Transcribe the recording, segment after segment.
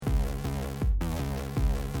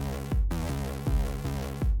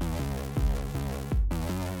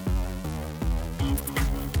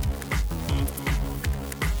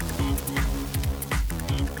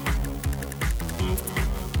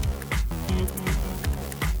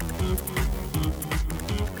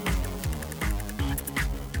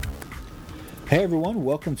Hey everyone,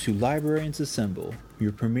 welcome to Librarians Assemble,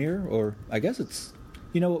 your premier, or I guess it's,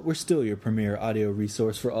 you know what, we're still your premier audio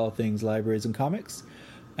resource for all things libraries and comics.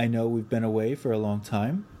 I know we've been away for a long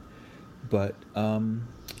time, but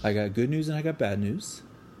I got good news and I got bad news.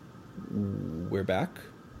 We're back,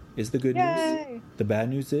 is the good Yay! news. The bad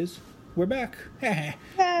news is, we're back.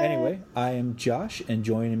 Anyway, I am Josh, and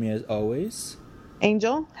joining me as always...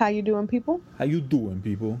 Angel, how you doing, people? How you doing,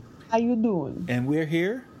 people? How you doing? And we're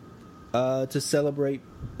here to celebrate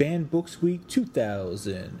Banned Books Week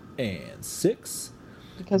 2006.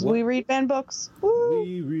 Because we read banned books. Woo!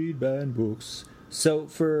 We read banned books. So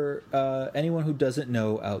for anyone who doesn't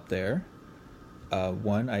know out there,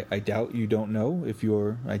 one, I doubt you don't know.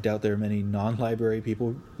 I doubt there are many non-library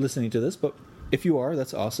people listening to this, but if you are,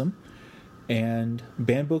 that's awesome. And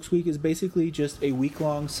Banned Books Week is basically just a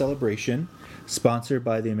week-long celebration sponsored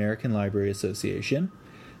by the American Library Association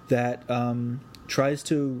that tries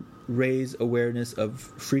to raise awareness of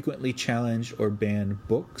frequently challenged or banned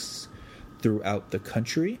books throughout the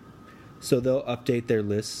country. So they'll update their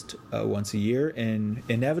list once a year, and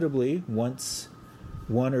inevitably,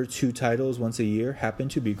 one or two titles once a year happen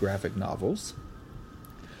to be graphic novels.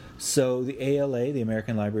 So the ALA, the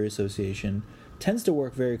American Library Association, tends to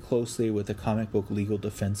work very closely with the Comic Book Legal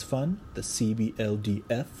Defense Fund, the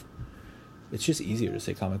CBLDF. It's just easier to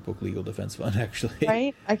say Comic Book Legal Defense Fund, actually.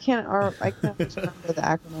 Right? I can't remember the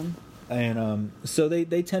acronym. And so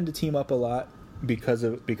they tend to team up a lot because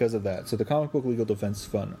of that. So the Comic Book Legal Defense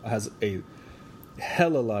Fund has a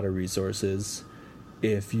hell of a lot of resources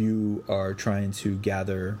if you are trying to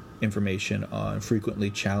gather information on frequently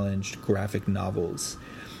challenged graphic novels.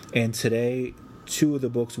 And today, two of the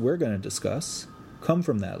books we're going to discuss come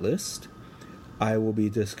from that list. I will be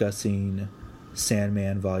discussing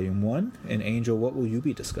Sandman Volume 1. And Angel, what will you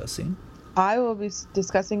be discussing? I will be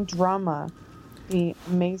discussing Drama, the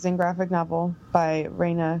amazing graphic novel by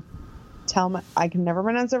Raina Telma. I can never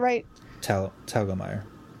pronounce it right. Telgemeier.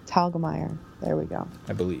 Telgemeier. There we go.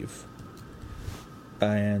 I believe.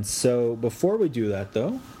 And so before we do that,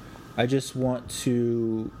 though, I just want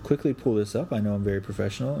to quickly pull this up. I know I'm very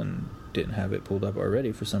professional and didn't have it pulled up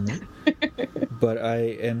already for some reason. But I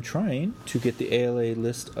am trying to get the ALA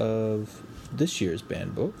list of this year's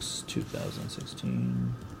banned books,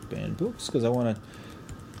 2016 banned books, because I want to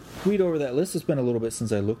read over that list. It's been a little bit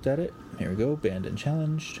since I looked at it. Here we go, banned and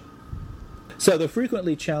challenged. So the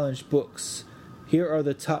frequently challenged books, here are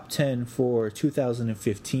the top 10 for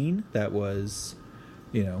 2015. That was,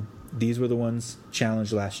 these were the ones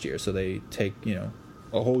challenged last year, so they take, a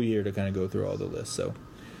whole year to kind of go through all the lists.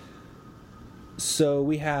 So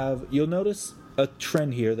we have, you'll notice a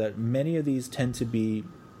trend here that many of these tend to be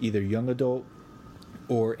either young adult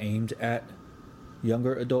or aimed at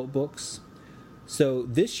younger adult books. So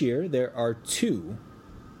this year there are 2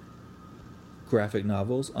 graphic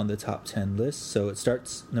novels on the top 10 list. So it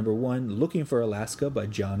starts, number 1, Looking for Alaska by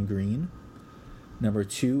John Green. Number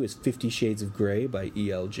 2 is 50 Shades of Grey by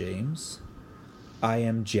E.L. James. I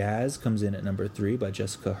Am Jazz comes in at number 3 by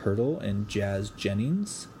Jessica Hurtle and Jazz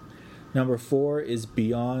Jennings. Number 4 is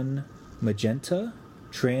Beyond Magenta,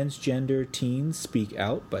 Transgender Teens Speak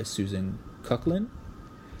Out by Susan Cucklin.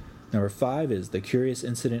 Number 5 is The Curious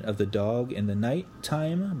Incident of the Dog in the Night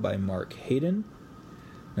Time by Mark Hayden.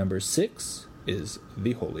 Number 6 is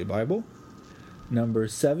The Holy Bible. Number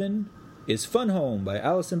 7 is Fun Home by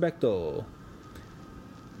Alison Bechtel.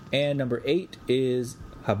 And number 8 is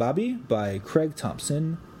Hababi by Craig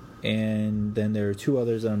Thompson. And then there are 2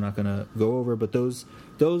 others that I'm not going to go over, but those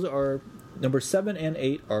are, number 7 and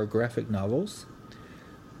 8 are graphic novels.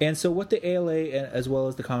 And so what the ALA, as well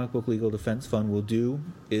as the Comic Book Legal Defense Fund, will do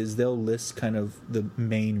is they'll list kind of the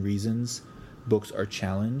main reasons books are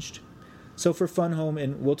challenged. So for Fun Home,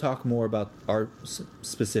 and we'll talk more about our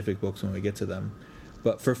specific books when we get to them,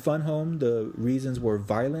 but for Fun Home, the reasons were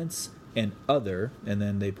violence and other, and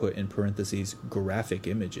then they put in parentheses graphic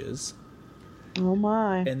images. Oh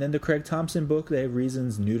my. And then the Craig Thompson book, they have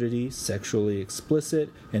reasons nudity, sexually explicit,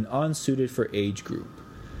 and unsuited for age group.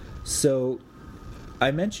 So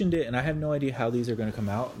I mentioned it, and I have no idea how these are going to come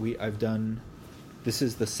out. This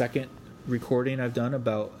is the second recording I've done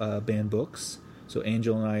about banned books. So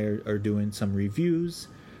Angel and I are doing some reviews,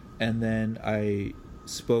 and then I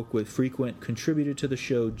spoke with frequent contributor to the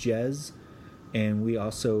show, Jez, and we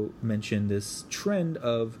also mentioned this trend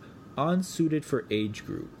of unsuited for age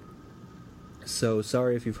group. So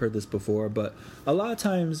sorry if you've heard this before, but a lot of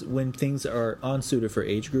times when things are unsuited for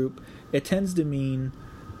age group, it tends to mean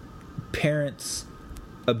parents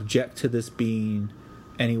object to this being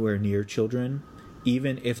anywhere near children,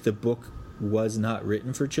 even if the book was not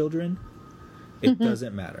written for children. It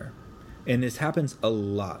doesn't matter. And this happens a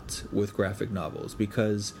lot with graphic novels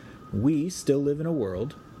because we still live in a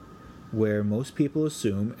world where most people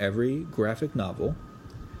assume every graphic novel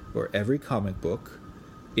or every comic book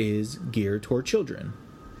is geared toward children.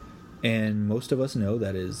 And most of us know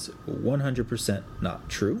that is 100% not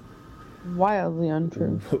true. Wildly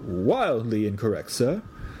untrue. Wildly incorrect, sir.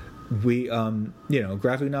 We,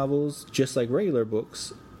 graphic novels, just like regular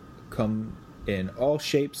books, come in all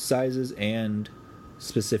shapes, sizes, and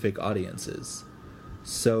specific audiences.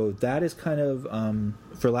 So that is kind of,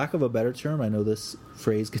 for lack of a better term, I know this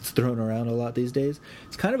phrase gets thrown around a lot these days,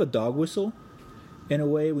 it's kind of a dog whistle in a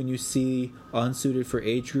way. When you see unsuited for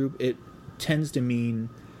age group, it tends to mean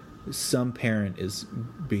some parent is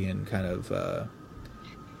being kind of a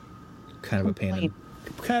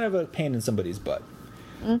pain in somebody's butt.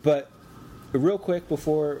 But real quick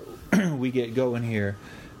before we get going here,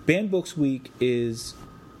 Banned Books Week is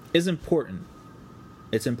important.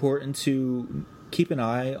 It's important to keep an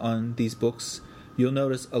eye on these books. You'll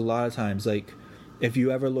notice a lot of times, like, if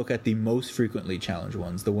you ever look at the most frequently challenged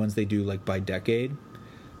ones, the ones they do like by decade,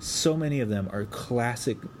 so many of them are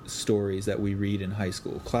classic stories that we read in high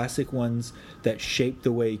school. Classic ones that shape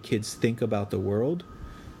the way kids think about the world,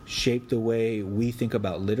 shape the way we think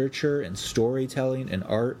about literature and storytelling and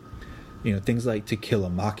art. You know, things like To Kill a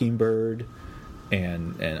Mockingbird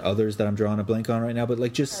and others that I'm drawing a blank on right now, but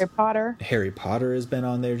like just Harry Potter has been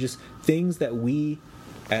on there. Just things that we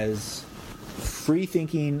as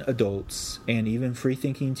free-thinking adults and even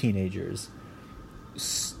free-thinking teenagers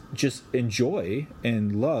just enjoy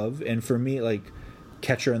and love. And for me, like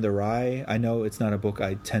Catcher in the Rye, I know it's not a book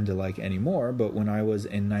I tend to like anymore, but when I was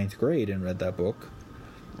in 9th grade and read that book,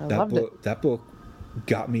 that book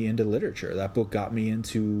got me into literature. That book got me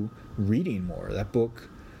into reading more. That book,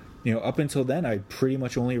 up until then, I pretty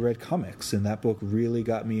much only read comics, and that book really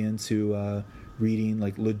got me into reading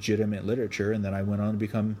like legitimate literature. And then I went on to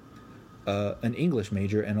become an English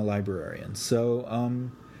major and a librarian.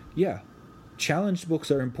 So, challenged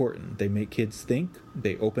books are important. They make kids think.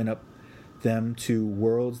 They open up them to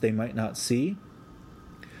worlds they might not see.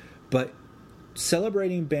 But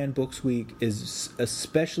celebrating Banned Books Week is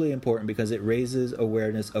especially important because it raises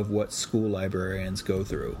awareness of what school librarians go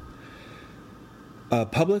through.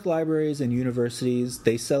 Public libraries and universities,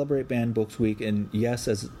 they celebrate Banned Books Week, and yes,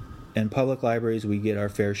 as in public libraries, we get our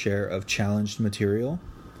fair share of challenged material,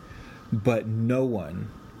 but no one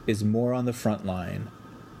is more on the front line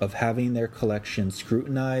of having their collection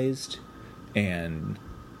scrutinized and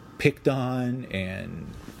picked on and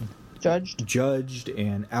judged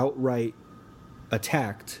and outright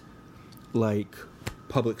attacked like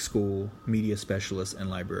public school media specialists and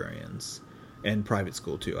librarians, and private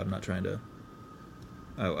school too.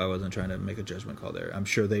 I wasn't trying to make a judgment call there. I'm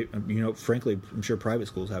sure frankly, I'm sure private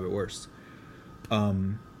schools have it worse.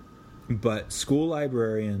 But school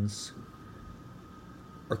librarians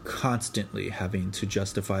are constantly having to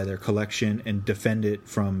justify their collection and defend it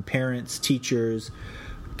from parents, teachers,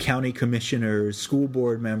 county commissioners, school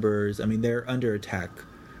board members. I mean, they're under attack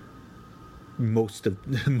most of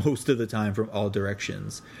the time from all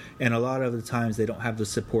directions. And a lot of the times they don't have the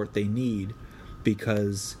support they need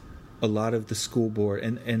because a lot of the school board,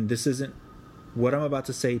 and this isn't, what I'm about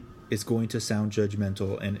to say is going to sound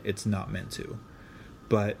judgmental, and it's not meant to,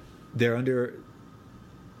 but when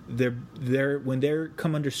they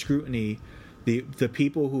come under scrutiny, the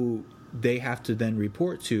people who they have to then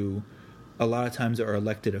report to a lot of times are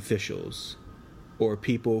elected officials or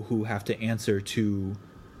people who have to answer to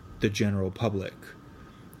the general public.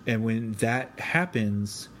 And when that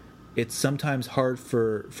happens, it's sometimes hard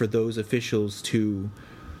for those officials to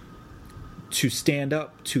stand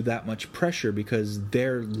up to that much pressure because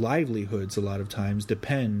their livelihoods a lot of times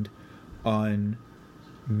depend on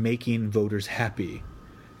making voters happy.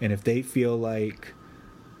 And if they feel like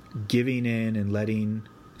giving in and letting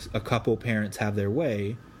a couple parents have their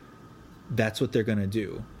way, that's what they're going to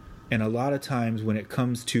do. And a lot of times when it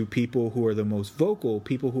comes to people who are the most vocal,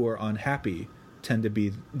 people who are unhappy tend to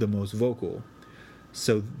be the most vocal.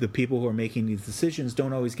 So the people who are making these decisions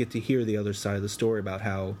don't always get to hear the other side of the story about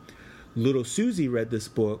how little Susie read this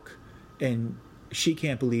book and she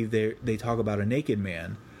can't believe they talk about a naked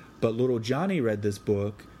man. But little Johnny read this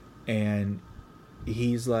book and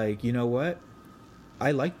he's like, you know what?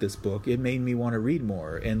 I like this book. It made me want to read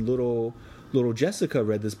more. And little Jessica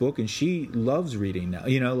read this book and she loves reading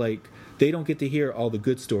now. Like they don't get to hear all the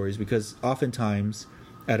good stories because oftentimes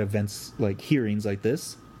at events like hearings like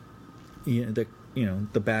this,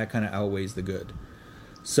 the bad kind of outweighs the good.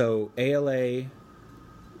 So ALA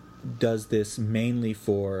does this mainly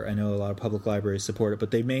for, I know a lot of public libraries support it,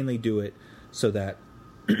 but they mainly do it so that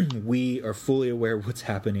we are fully aware of what's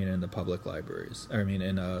happening in the public libraries. I mean,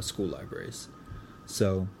 in school libraries.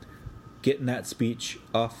 So, getting that speech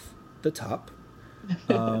off the top.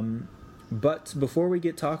 But before we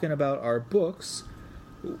get talking about our books,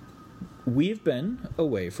 we've been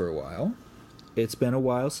away for a while. It's been a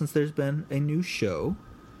while since there's been a new show.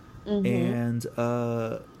 And,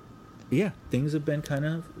 yeah, things have been kind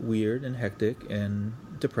of weird and hectic and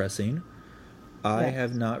depressing. I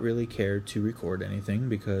have not really cared to record anything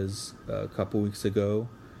because a couple weeks ago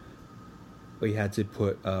we had to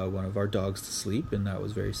put one of our dogs to sleep, and that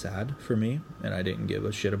was very sad for me, and I didn't give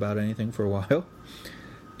a shit about anything for a while.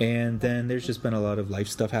 And then there's just been a lot of life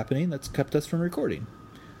stuff happening that's kept us from recording.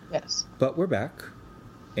 Yes. But we're back.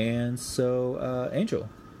 And so, Angel,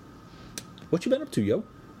 what you been up to, yo?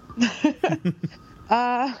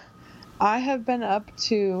 I have been up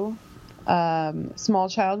to small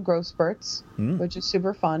child growth spurts, which is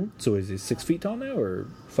super fun. So is he 6 feet tall now or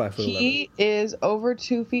 5'11"? He is over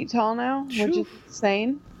 2 feet tall now, which is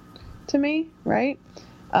insane to me, right?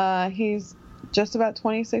 He's just about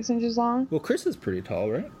 26 inches long. Well, Chris is pretty tall,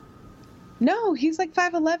 right? No, he's like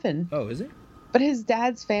 5'11". Oh, is he? But his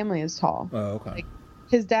dad's family is tall. Oh, okay. Like,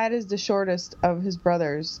 his dad is the shortest of his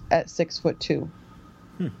brothers at 6'2".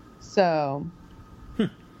 So,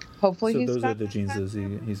 hopefully he's those are the genes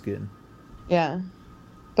he's getting. Yeah.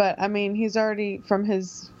 But, I mean, he's already, from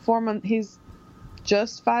his 4 month, he's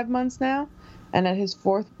just 5 months now. And at his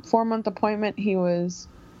 4-month appointment, he was,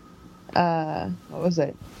 what was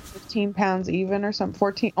it? 15 pounds even or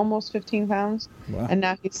something, almost 15 pounds. Wow. And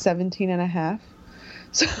now he's 17 and a half.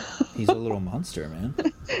 So he's a little monster, man.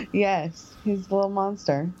 Yes, he's a little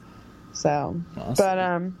monster. So,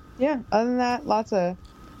 awesome. But, yeah, other than that, lots of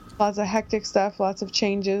hectic stuff, lots of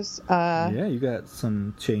changes. Yeah, you got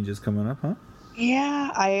some changes coming up, huh?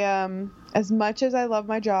 Yeah, I as much as I love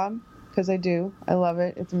my job, because I do, I love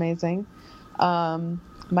it. It's amazing.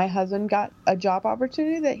 My husband got a job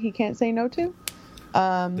opportunity that he can't say no to.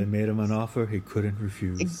 They made him an offer he couldn't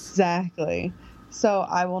refuse. Exactly. So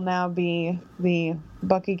I will now be the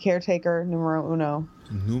Bucky caretaker numero uno.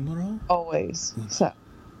 Numero? Always. So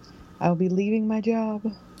I will be leaving my job.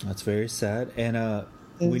 That's very sad. And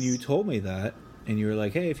when you told me that, and you were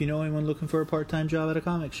like, hey, if you know anyone looking for a part-time job at a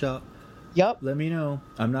comic shop, yep, let me know.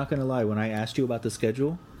 I'm not going to lie. When I asked you about the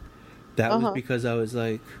schedule, that was because I was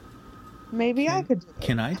like, maybe I could do it.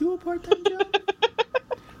 Can I do a part-time job?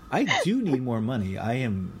 I do need more money. I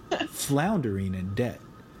am floundering in debt.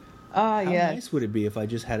 How nice would it be if I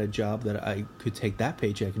just had a job that I could take that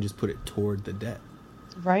paycheck and just put it toward the debt?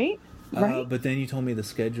 Right? Right. But then you told me the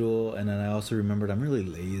schedule, and then I also remembered I'm really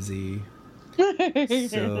lazy.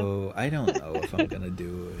 So I don't know if I'm going to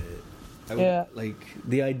do it. Like,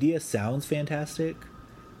 the idea sounds fantastic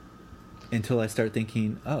until I start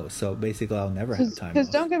thinking, oh, so basically I'll never have time off. Because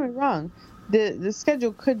don't get me wrong, the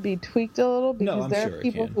schedule could be tweaked a little because there are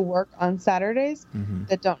people who work on Saturdays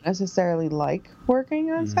that don't necessarily like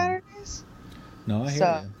working on Saturdays. No,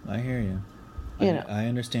 I hear you. I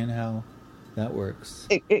understand how that works.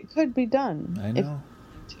 It could be done. I know.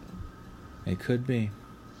 It could be.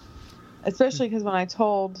 Especially because when I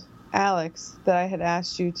told Alex that I had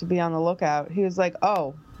asked you to be on the lookout, he was like,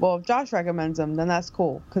 oh, well, if Josh recommends him, then that's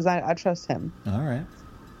cool, because I trust him. All right.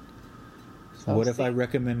 So what if I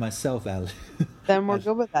recommend myself, Alex? Then we're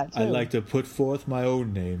good with that, too. I'd like to put forth my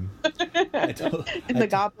own name. In the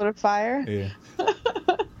Goblet of Fire? Yeah.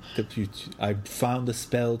 I found the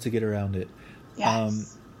spell to get around it.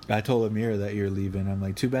 Yes. I told Amira that you're leaving. I'm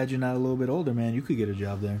like, too bad you're not a little bit older, man. You could get a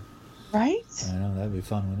job there. Right? I know, that'd be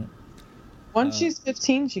fun, wouldn't it? Once she's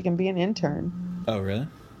 15, she can be an intern. Oh, really?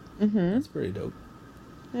 Mm-hmm. That's pretty dope.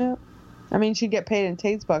 Yeah. I mean, she'd get paid in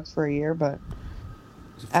Tate's bucks for a year, but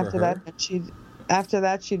after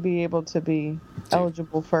that, she'd be able to be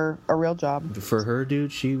eligible for a real job. For her,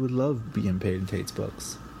 dude, she would love being paid in Tate's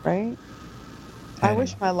bucks. Right? I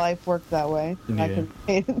wish my life worked that way. I could be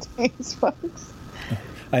paid in Tate's bucks.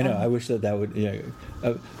 I know. I wish that would. Yeah.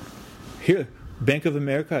 Here, Bank of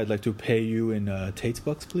America, I'd like to pay you in Tate's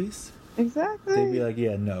bucks, please. Exactly. They'd be like,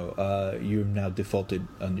 yeah, no, you're now defaulted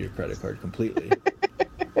on your credit card completely.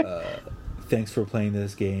 Thanks for playing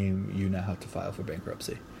this game. You now have to file for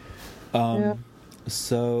bankruptcy.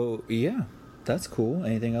 So, yeah, that's cool.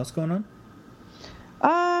 Anything else going on?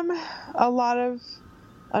 A lot of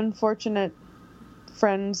unfortunate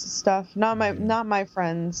friends stuff. Not my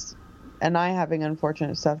friends and I having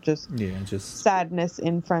unfortunate stuff. Just sadness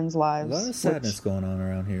in friends' lives. A lot of sadness going on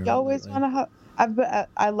around here. You always want to.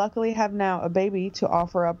 I luckily have now a baby to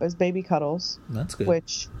offer up as baby cuddles. That's good.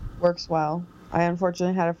 Which works well. I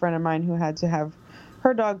unfortunately had a friend of mine who had to have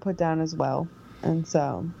her dog put down as well. And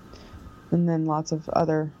so And then lots of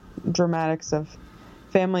other dramatics of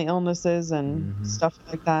family illnesses and stuff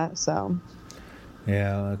like that. So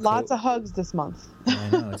yeah, lots of hugs this month. I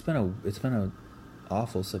know it's been a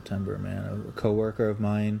awful September, man. A coworker of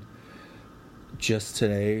mine just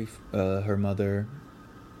today, her mother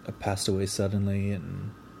passed away suddenly,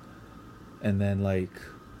 and then like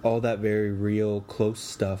all that very real close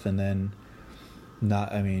stuff, and then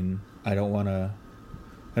not. I mean, I don't want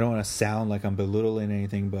to sound like I'm belittling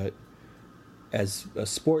anything, but as a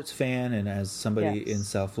sports fan and as somebody in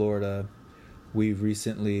South Florida, we've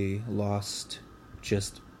recently lost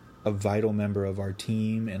just a vital member of our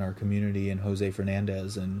team and our community in Jose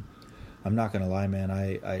Fernandez. And I'm not going to lie, man,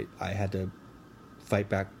 I had to fight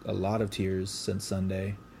back a lot of tears since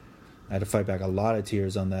Sunday. I had to fight back a lot of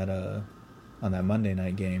tears on that Monday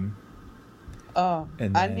night game. Oh,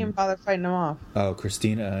 and I didn't even bother fighting them off. Oh,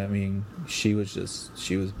 Christina, I mean, she was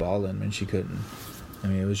bawling, and she couldn't. I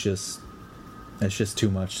mean, it's just too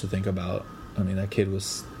much to think about. I mean, that kid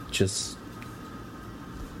was just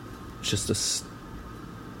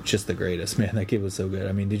the greatest, man. That kid was so good.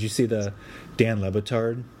 I mean, did you see the Dan Le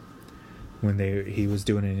Batard when he was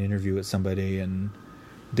doing an interview with somebody, and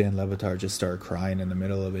Dan Le Batard just started crying in the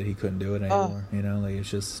middle of it? He couldn't do it anymore. You know, like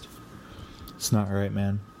it's not right,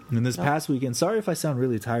 man. And this past weekend, sorry if I sound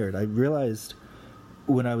really tired. I realized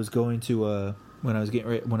when I was going to when I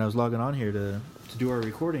was logging on here to do our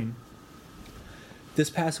recording, this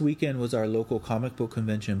past weekend was our local comic book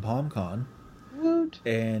convention, PalmCon.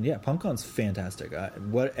 And yeah, PalmCon's fantastic.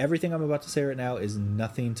 Everything I'm about to say right now is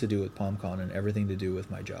nothing to do with PalmCon and everything to do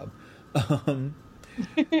with my job.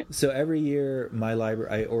 So every year,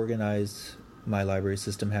 I organize my library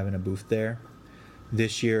system having a booth there.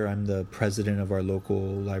 This year, I'm the president of our local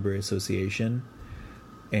library association,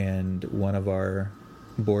 and one of our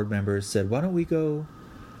board members said, "Why don't we go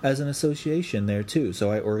as an association there too?" So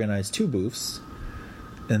I organized 2 booths,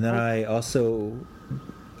 and then I also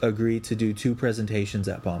agreed to do 2 presentations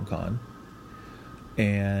at PalmCon,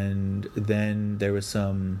 and then there was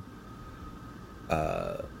some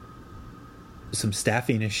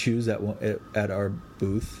staffing issues at our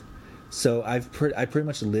booth. So I pretty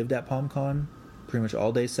much lived at PalmCon pretty much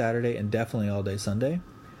all day Saturday and definitely all day Sunday,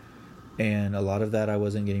 and a lot of that I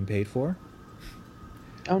wasn't getting paid for.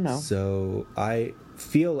 Oh no. So I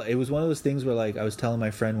feel it was one of those things where, like, I was telling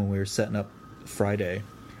my friend when we were setting up Friday,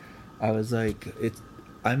 I was like,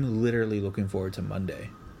 I'm literally looking forward to Monday.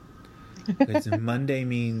 Monday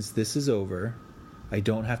means this is over. I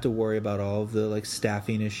don't have to worry about all of the like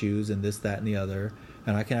staffing issues and this, that, and the other,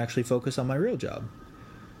 and I can actually focus on my real job.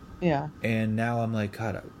 Yeah. And now I'm like,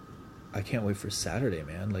 God, I can't wait for Saturday,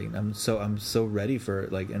 man. Like I'm so ready for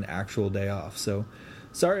like an actual day off. So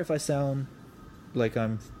sorry if I sound like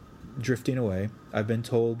I'm drifting away. I've been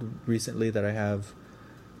told recently that I have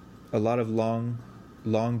a lot of long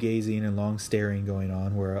gazing and long staring going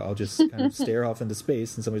on, where I'll just kind of stare off into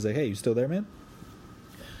space and somebody's like, "Hey, you still there, man?"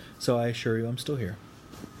 So I assure you I'm still here.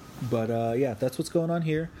 But yeah, that's what's going on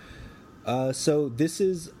here. So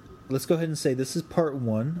let's go ahead and say this is part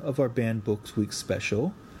 1 of our Banned Books Week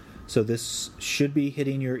special. So this should be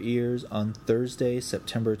hitting your ears on Thursday,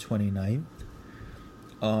 September 29th.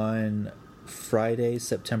 On Friday,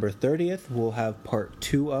 September 30th, we'll have part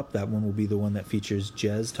 2 up. That one will be the one that features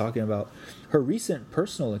Jez talking about her recent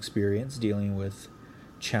personal experience dealing with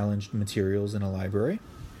challenged materials in a library.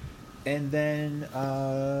 And then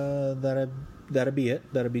that'll be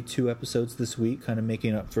it. That'll be 2 episodes this week, kind of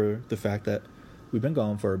making up for the fact that we've been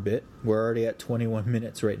gone for a bit. We're already at 21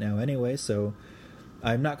 minutes right now anyway, so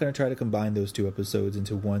I'm not going to try to combine those 2 episodes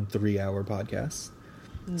into one 3-hour podcast.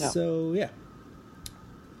 No. So, yeah.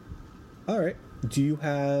 All right. Do you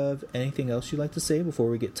have anything else you'd like to say before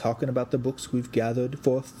we get talking about the books we've gathered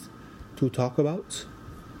forth to talk about?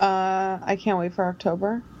 I can't wait for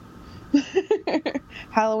October.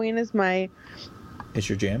 Halloween is It's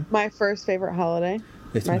your jam? my first favorite holiday.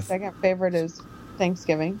 My second favorite is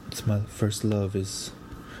Thanksgiving. It's my first love is...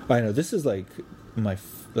 I know, this is like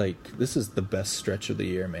this is the best stretch of the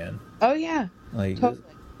year, man. Oh, yeah. Like, totally.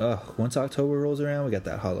 Once October rolls around, we got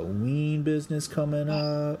that Halloween business coming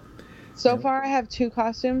up. So far, I have 2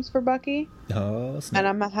 costumes for Bucky. Oh, snap. And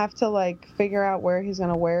I'm going to have to, like, figure out where he's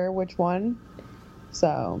going to wear which one.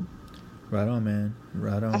 So... Right on, man.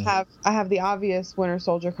 Right on. I have the obvious Winter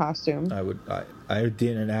Soldier costume. I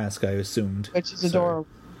didn't ask. I assumed. Which is adorable.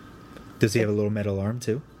 Does he have a little metal arm,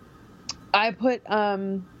 too? I put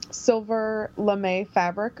silver lame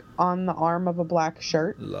fabric on the arm of a black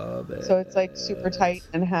shirt. Love it. So it's like super tight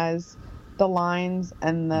and has the lines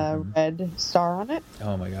and the red star on it.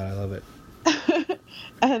 Oh my god, I love it.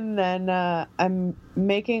 And then I'm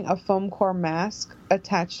making a foam core mask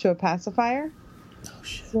attached to a pacifier. Oh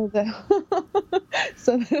shit. So that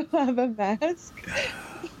so they'll have a mask.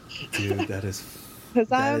 Dude, that is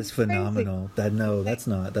I'm phenomenal.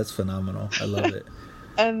 That's phenomenal. I love it.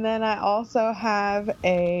 And then I also have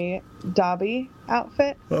a Dobby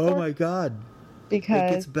outfit. Oh my god.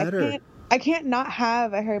 Because it gets better. I can't not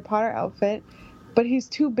have a Harry Potter outfit, but he's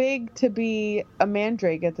too big to be a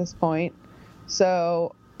Mandrake at this point.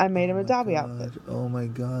 So I made him a Dobby outfit. Oh my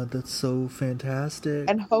god, that's so fantastic.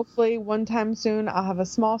 And hopefully one time soon I'll have a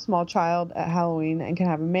small child at Halloween and can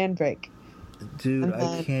have a Mandrake. Dude,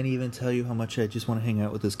 I can't even tell you how much I just want to hang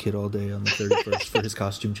out with this kid all day on the 31st for his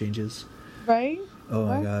costume changes. Right? Oh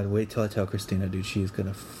my god, wait till I tell Christina, dude, she's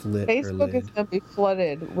gonna flip her lid. Facebook is gonna be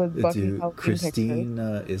flooded with Buffy Halloween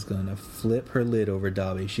Christina pictures. is gonna flip her lid over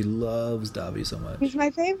Dobby. She loves Dobby so much. He's my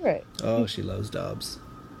favorite. Oh, she loves Dobbs.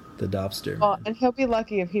 The Dobster. Well, man. and he'll be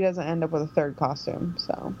lucky if he doesn't end up with a third costume,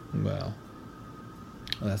 so. Well,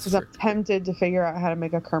 that's because I'm tempted to figure out how to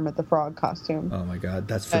make a Kermit the Frog costume. Oh my god,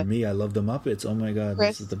 that's for me. I love the Muppets. Oh my god,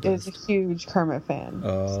 Chris this is the best. is a huge Kermit fan.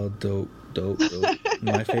 Oh, dope.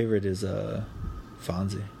 My favorite is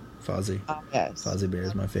Fozzie. Oh, yes. Fozzie Bear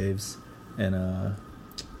is my faves, and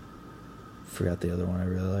forgot the other one I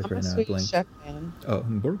really like I'm right a now. Swedish Chef fan. Oh,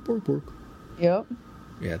 Bork. Yep.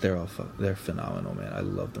 Yeah, they're phenomenal, man. I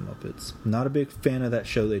love the Muppets. Not a big fan of that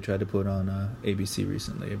show they tried to put on ABC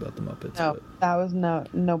recently about the Muppets. No, that was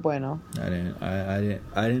no bueno. I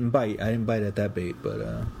didn't bite at that bait,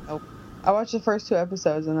 but nope. I watched the first 2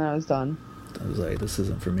 episodes and then I was done. I was like, this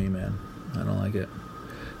isn't for me, man. I don't like it.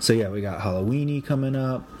 So yeah, we got Halloweeny coming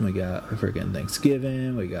up. We got freaking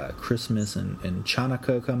Thanksgiving. We got Christmas and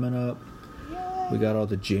Chanukah coming up. We got all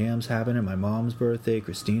the jams happening. My mom's birthday,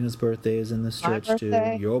 Christina's birthday is in the stretch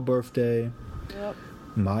too. Your birthday. Yep.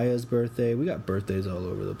 Maya's birthday. We got birthdays all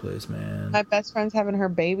over the place, man. My best friend's having her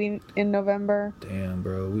baby in November. Damn,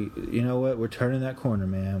 bro. You know what? We're turning that corner,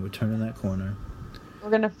 man. We're turning that corner. We're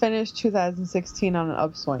gonna finish 2016 on an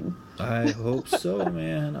upswing. I hope so,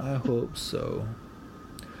 man. I hope so.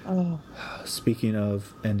 Oh. Speaking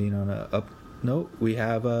of ending on a up note, we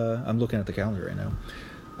have I'm looking at the calendar right now.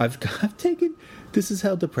 I've taken, this is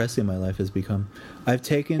how depressing my life has become. I've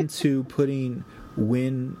taken to putting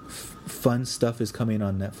when fun stuff is coming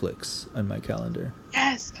on Netflix on my calendar.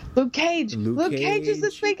 Yes, Luke Cage. Luke Cage is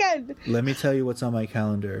this weekend. Let me tell you what's on my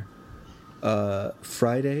calendar.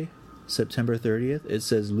 Friday, September 30th. It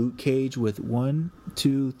says Luke Cage with 1,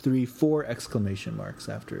 2, 3, 4 exclamation marks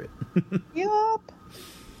after it. Yup.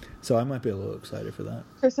 So I might be a little excited for that.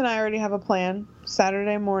 Chris and I already have a plan.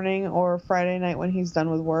 Saturday morning or Friday night when he's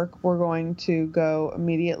done with work, we're going to go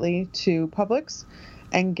immediately to Publix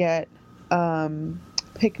and get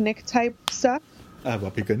picnic type stuff. Have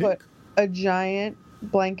a picnic. Put a giant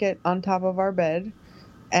blanket on top of our bed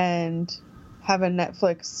and have a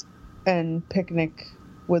Netflix and picnic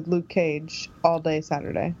with Luke Cage all day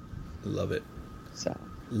Saturday. Love it. So.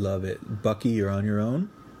 Love it. Bucky, you're on your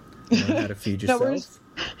own. Learn how to feed yourself.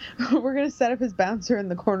 We're going to set up his bouncer in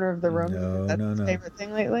the corner of the room. No, That's his favorite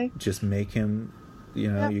thing lately. Just make him,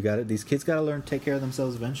 you got it. These kids got to learn to take care of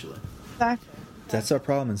themselves eventually. Exactly. That's our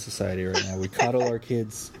problem in society right now. We coddle our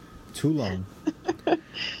kids too long.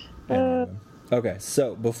 Okay,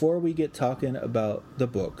 so before we get talking about the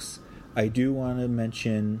books, I do want to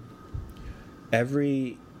mention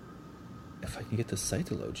if I can get the site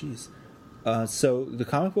to load, geez. So the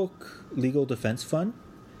Comic Book Legal Defense Fund,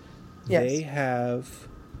 yes. They have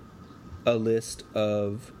a list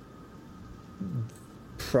of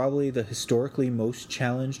probably the historically most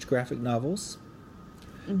challenged graphic novels.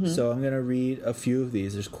 Mm-hmm. So I'm going to read a few of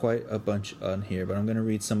these. There's quite a bunch on here, but I'm going to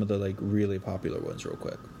read some of the really popular ones real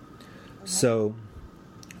quick. Okay. So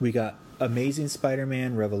we got Amazing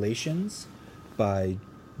Spider-Man Revelations by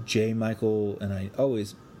J. Michael, and I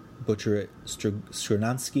always butcher it,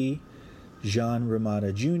 Straczynski, John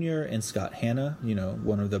Romita Jr., and Scott Hanna,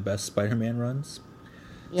 one of the best Spider-Man runs.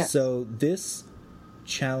 Yes. So this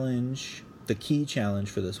challenge, the key challenge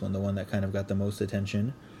for this one, the one that kind of got the most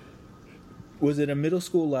attention, was at a middle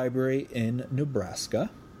school library in Nebraska.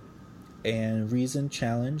 And reason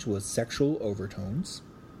challenge was sexual overtones.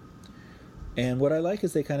 And what I like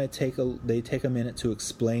is they kind of take a minute to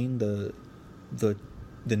explain the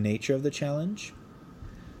nature of the challenge.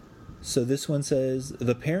 So this one says,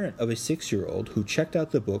 the parent of a 6-year-old who checked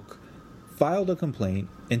out the book filed a complaint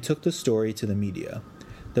and took the story to the media.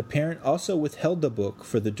 The parent also withheld the book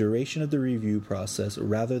for the duration of the review process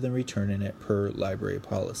rather than returning it per library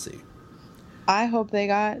policy. I hope they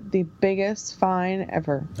got the biggest fine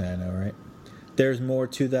ever. I know, right? There's more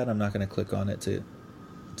to that. I'm not going to click on it to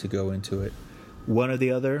to go into it. One of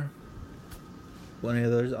the others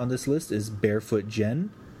on this list is Barefoot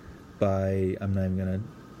Gen by, I'm not even going to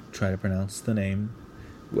try to pronounce the name.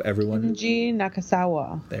 Everyone. Kenji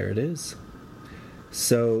Nakasawa. There it is.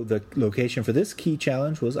 So the location for this key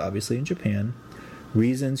challenge was obviously in Japan.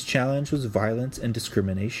 Reasons challenge was violence and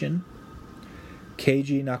discrimination.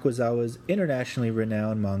 Keiji Nakazawa's internationally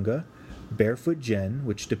renowned manga, Barefoot Gen,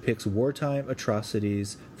 which depicts wartime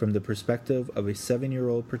atrocities from the perspective of a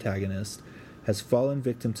 7-year-old protagonist, has fallen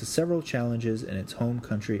victim to several challenges in its home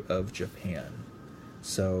country of Japan.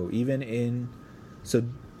 So even in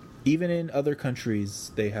other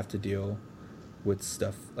countries, they have to deal with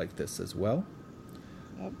stuff like this as well.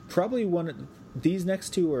 Yep. Probably these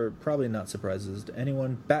next two are probably not surprises to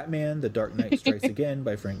anyone. Batman: The Dark Knight Strikes Again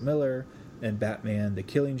by Frank Miller, and Batman: The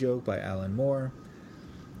Killing Joke by Alan Moore.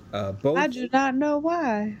 Both, I do not know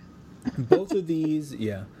why. both of these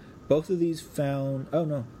found. Oh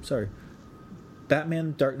no, sorry.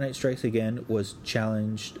 Batman: Dark Knight Strikes Again was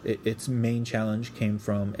challenged. Its main challenge came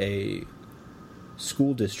from a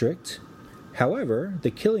school district. However,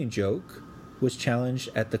 The Killing Joke was challenged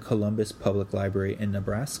at the Columbus Public Library in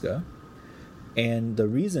Nebraska, and the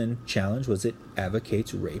reason challenge was it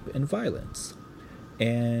advocates rape and violence.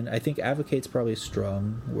 And I think advocate's probably a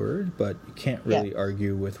strong word, but you can't really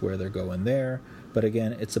argue with where they're going there. But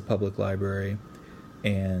again, it's a public library,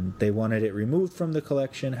 and they wanted it removed from the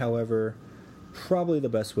collection. However, probably the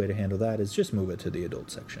best way to handle that is just move it to the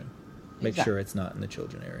adult section. Make sure it's not in the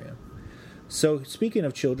children area. So speaking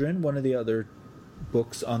of children, one of the other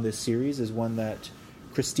books on this series is one that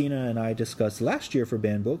Christina and I discussed last year for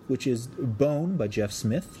Banned Book, which is Bone by Jeff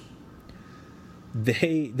Smith.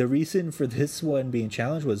 The reason for this one being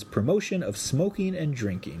challenged was promotion of smoking and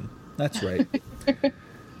drinking. That's right.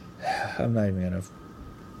 I'm not even going to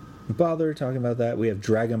bother talking about that. We have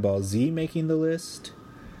Dragon Ball Z making the list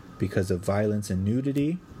because of violence and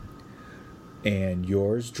nudity. And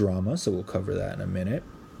yours, drama, so we'll cover that in a minute.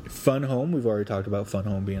 Fun Home, we've already talked about Fun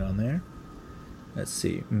Home being on there. Let's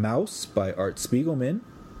see. Mouse by Art Spiegelman.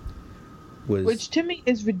 Which to me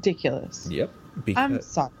is ridiculous. Yep. I'm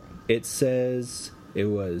sorry. It says it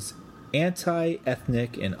was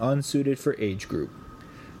anti-ethnic and unsuited for age group.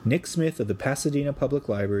 Nick Smith of the Pasadena Public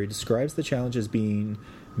Library describes the challenge as being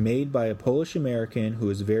made by a Polish American who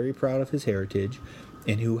is very proud of his heritage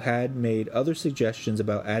and who had made other suggestions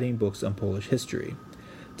about adding books on Polish history.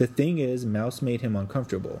 The thing is, Mouse made him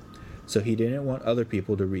uncomfortable, so he didn't want other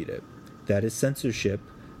people to read it. That is censorship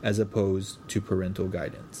as opposed to parental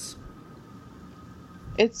guidance.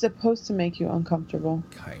 It's supposed to make you uncomfortable.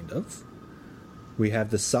 Kind of. We have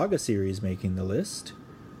the Saga series making the list.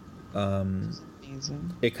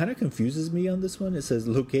 Amazing. It kind of confuses me on this one. It says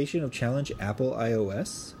location of challenge Apple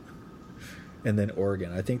iOS, and then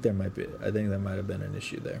Oregon. I think there might have been an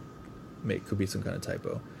issue there. Could be some kind of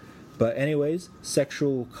typo. But anyways,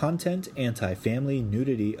 sexual content, anti-family,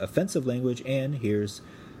 nudity, offensive language, and here's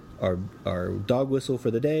our dog whistle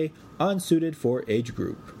for the day: unsuited for age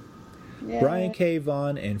group. Yay. Brian K.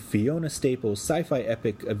 Vaughan and Fiona Staples' sci-fi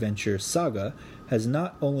epic adventure Saga has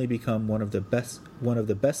not only become one of the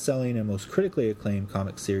best-selling and most critically acclaimed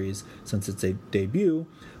comic series since its debut,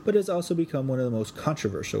 but has also become one of the most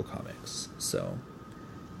controversial comics. So,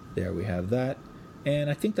 there we have that.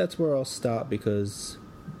 And I think that's where I'll stop because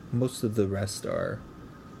most of the rest are,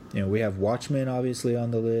 we have Watchmen obviously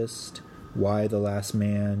on the list, Y the Last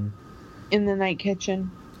Man. In the Night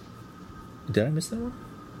Kitchen. Did I miss that one?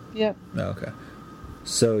 Yep. Oh, okay.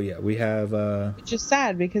 So, yeah, we have... Which is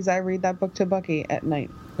sad because I read that book to Bucky at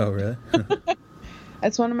night. Oh, really?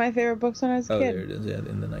 That's one of my favorite books when I was a kid. Oh, there it is, yeah,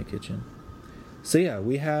 In the Night Kitchen. So, yeah,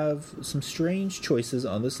 we have some strange choices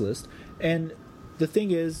on this list. And the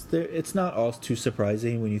thing is, it's not all too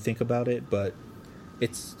surprising when you think about it, but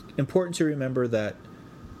it's important to remember that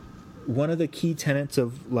one of the key tenets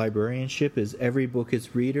of librarianship is every book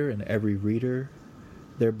its reader and every reader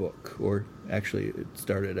their book. Or actually, it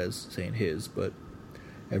started as saying his, but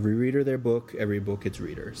every reader their book, every book its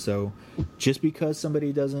reader. So just because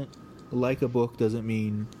somebody doesn't like a book doesn't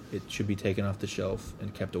mean it should be taken off the shelf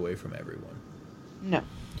and kept away from everyone. No.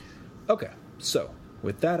 Okay, so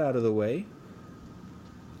with that out of the way,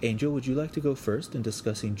 Angel, would you like to go first in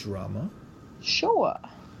discussing drama? Sure.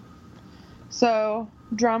 So,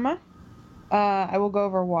 drama, I will go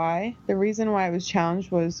over why. The reason why it was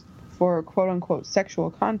challenged was for quote-unquote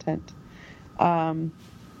sexual content,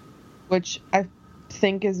 which I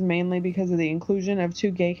think is mainly because of the inclusion of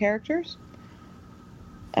 2 gay characters.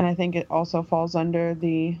 And I think it also falls under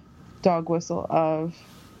the dog whistle of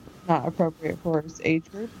not appropriate for his age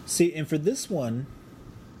group. See, and for this one,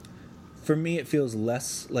 for me, it feels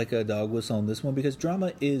less like a dog whistle on this one because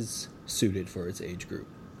drama is suited for its age group.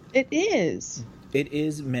 It is. It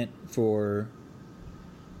is meant for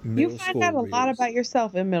middle school. You find out a lot readers. about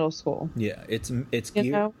yourself in middle school. Yeah, it's geared.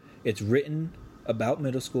 You know? It's written about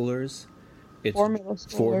middle schoolers. It's For middle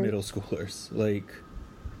schoolers. For middle schoolers. Like,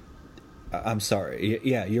 I'm sorry.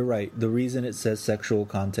 Yeah, you're right. The reason it says sexual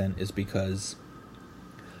content is because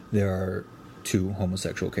there are 2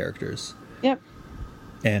 homosexual characters. Yep.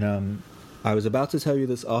 And I was about to tell you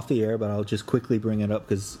this off the air, but I'll just quickly bring it up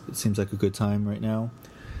because it seems like a good time right now.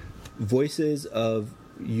 Voices of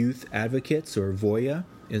Youth Advocates, or Voya,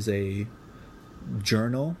 is a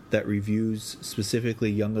journal that reviews specifically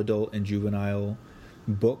young adult and juvenile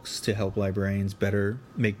books to help librarians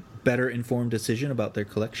make better informed decision about their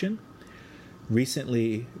collection.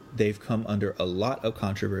 Recently, they've come under a lot of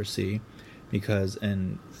controversy because,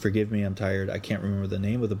 and forgive me, I'm tired, I can't remember the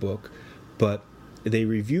name of the book, but they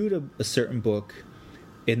reviewed a certain book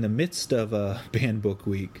in the midst of a banned book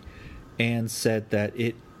week and said that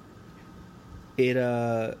it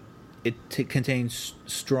contains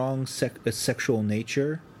strong sexual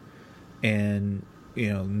nature, and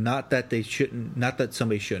not that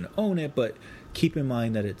somebody shouldn't own it, but keep in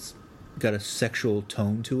mind that it's got a sexual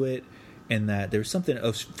tone to it, and that there's something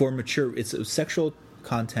it's a sexual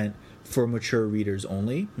content for mature readers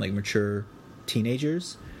only, like mature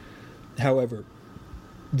teenagers. However,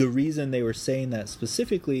 the reason they were saying that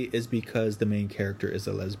specifically is because the main character is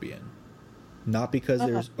a lesbian, not because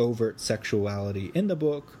there's overt sexuality in the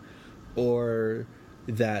book, or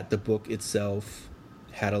that the book itself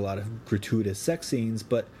had a lot of gratuitous sex scenes,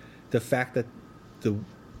 but the fact that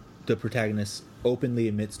the protagonist openly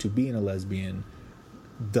admits to being a lesbian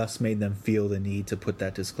thus made them feel the need to put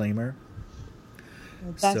that disclaimer.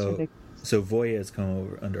 That's ridiculous. So Voya has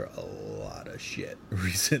come under a lot of shit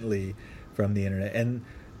recently from the internet, and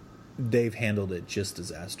they've handled it just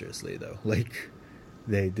disastrously, though. Like,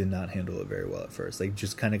 they did not handle it very well at first. They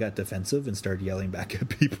just kind of got defensive and started yelling back at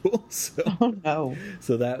people. Oh no!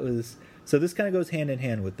 So this kind of goes hand in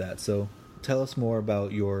hand with that. So tell us more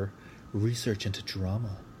about your research into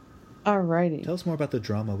drama. Alrighty. Tell us more about the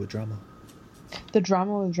drama with drama. The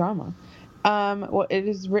drama with drama. Well, it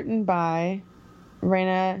is written by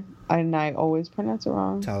Raina, and I always pronounce it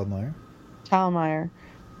wrong. Talmeyer.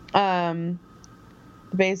 The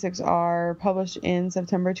basics are published in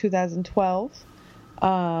September 2012,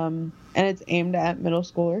 and it's aimed at middle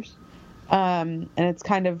schoolers. And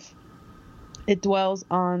it dwells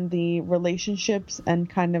on the relationships and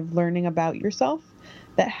kind of learning about yourself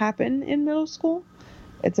that happen in middle school.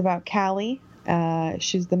 It's about Callie.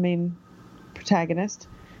 She's the main protagonist.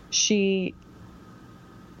 She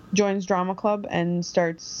joins drama club and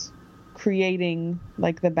starts creating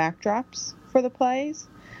like the backdrops for the plays,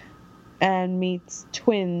 and meets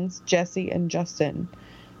twins Jesse and Justin,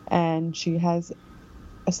 and she has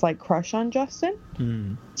a slight crush on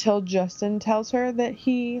Justin till Justin tells her that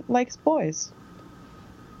he likes boys,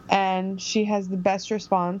 and she has the best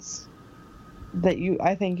response that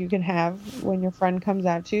I think you can have when your friend comes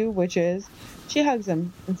out to you, which is she hugs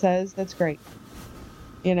him and says, "That's great."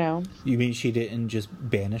 You mean she didn't just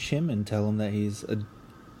banish him and tell him that he's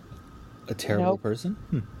a terrible person?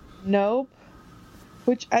 Nope.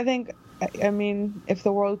 Which I think, I mean, if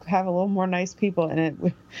the world could have a little more nice people in it,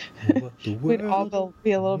 we'd all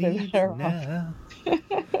be a little bit better off.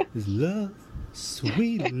 Is love,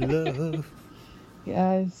 sweet love.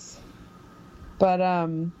 Yes. But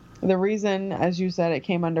the reason, as you said, it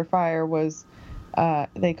came under fire was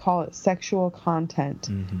they call it sexual content,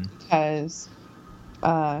 because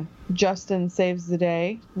Justin saves the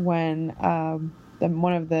day when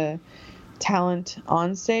one of the talent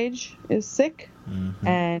on stage is sick,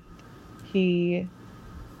 and he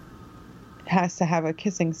has to have a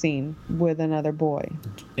kissing scene with another boy.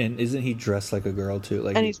 And isn't he dressed like a girl too?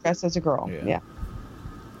 And he's dressed as a girl. Yeah.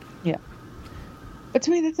 But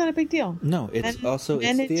to me, that's not a big deal. No, it's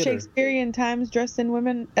in Shakespearean times, dressed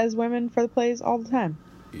as women for the plays all the time.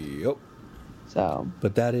 Yep. So.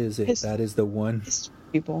 But that is it. That is the one.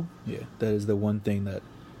 People. Yeah, that is the one thing that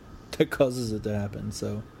causes it to happen.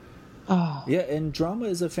 So. Yeah, and drama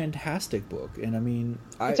is a fantastic book, and I mean,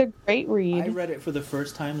 it's a great read. I read it for the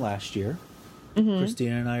first time last year.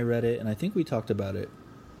 Christina and I read it, and I think we talked about it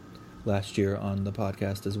last year on the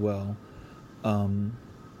podcast as well.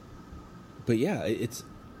 But yeah,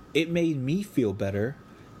 it made me feel better,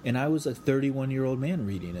 and I was a 31-year-old man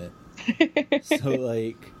reading it. So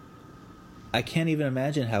like, I can't even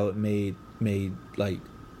imagine how it made like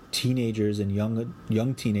teenagers and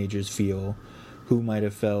young teenagers feel, who might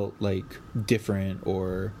have felt like different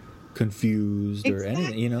or confused or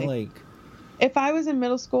anything, if I was in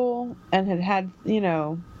middle school and had,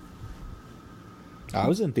 I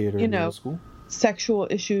was in theater in middle school. sexual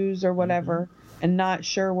issues or whatever, and not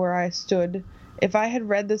sure where I stood, if I had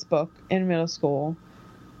read this book in middle school,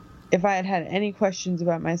 if I had had any questions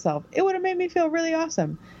about myself, it would have made me feel really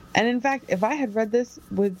awesome. And in fact, if I had read this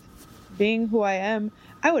with being who I am,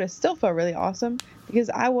 I would have still felt really awesome because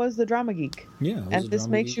I was the drama geek. Yeah, and this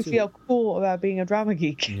makes you feel cool about being a drama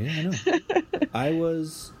geek. Yeah, I know.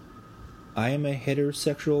 I am a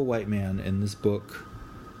heterosexual white man, and this book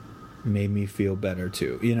made me feel better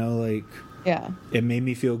too. Yeah. It made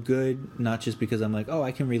me feel good, not just because I'm like, oh,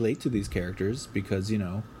 I can relate to these characters, because,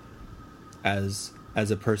 as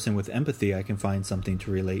a person with empathy, I can find something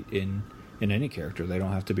to relate in any character. They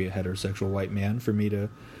don't have to be a heterosexual white man for me to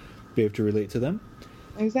be able to relate to them.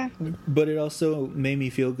 Exactly. But it also made me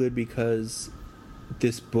feel good because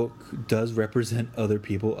this book does represent other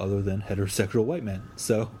people other than heterosexual white men.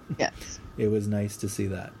 So yes, it was nice to see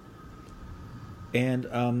that. And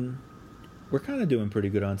we're kind of doing pretty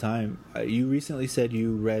good on time. You recently said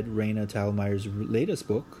you read Raina Telgemeier's latest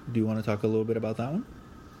book. Do you want to talk a little bit about that one?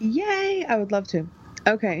 Yay! I would love to.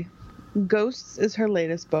 Okay. Ghosts is her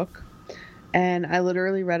latest book. And I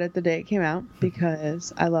literally read it the day it came out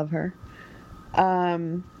because I love her.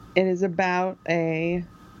 It is about a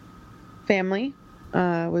family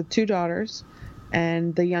with 2 daughters,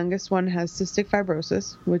 and the youngest one has cystic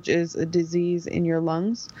fibrosis, which is a disease in your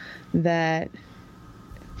lungs that,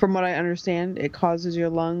 from what I understand, it causes your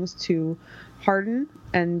lungs to harden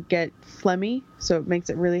and get phlegmy, so it makes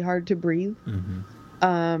it really hard to breathe. Mm-hmm.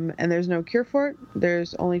 And there's no cure for it.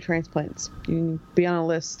 There's only transplants. You can be on a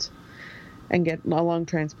list and get a lung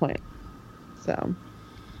transplant. So,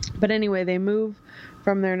 but anyway, they move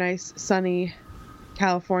from their nice sunny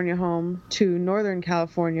California home to Northern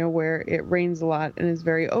California, where it rains a lot and is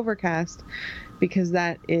very overcast, because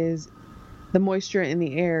that is the moisture in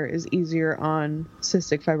the air is easier on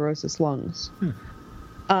cystic fibrosis lungs.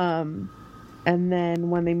 And then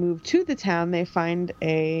when they move to the town, they find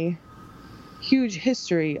a huge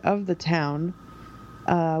history of the town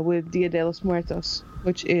with Dia de los Muertos,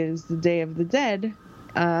 which is the Day of the Dead,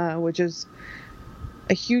 which is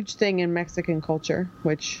a huge thing in Mexican culture,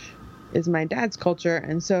 which is my dad's culture.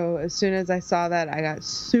 And so as soon as I saw that, I got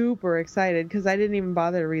super excited because I didn't even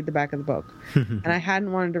bother to read the back of the book. And I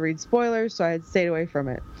hadn't wanted to read spoilers, so I had stayed away from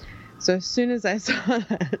it. So as soon as I saw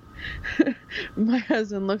that, my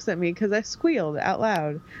husband looks at me because I squealed out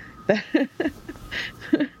loud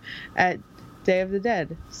at Day of the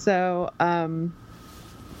Dead. So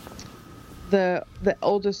the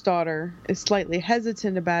oldest daughter is slightly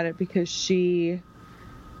hesitant about it because she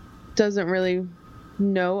doesn't really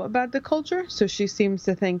know about the culture, so she seems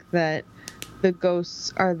to think that the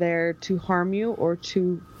ghosts are there to harm you or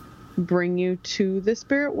to bring you to the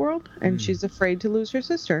spirit world, and she's afraid to lose her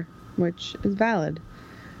sister, which is valid.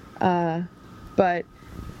 But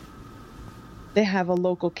they have a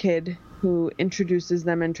local kid who introduces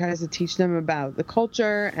them and tries to teach them about the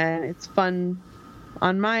culture, and it's fun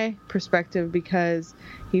on my perspective because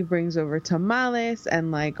he brings over tamales and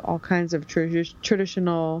like all kinds of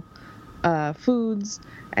traditional foods,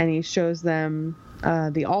 and he shows them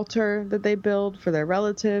the altar that they build for their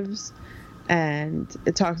relatives, and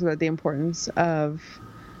it talks about the importance of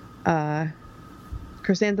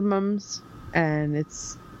chrysanthemums, and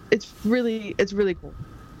it's really cool.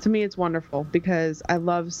 To me, it's wonderful because I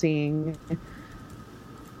love seeing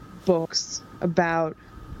books about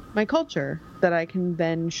my culture that I can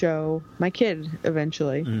then show my kid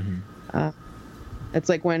eventually. It's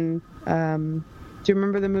like when do you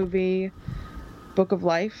remember the movie Book of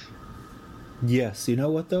Life? Yes. You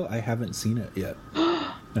know what, though? I haven't seen it yet.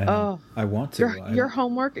 I want to. Your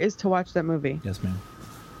homework is to watch that movie. Yes, ma'am.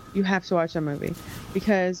 You have to watch that movie.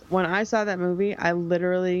 Because when I saw that movie, I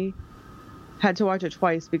literally had to watch it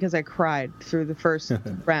twice because I cried through the first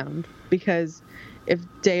round. Because if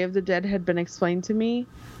Day of the Dead had been explained to me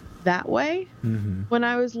that way when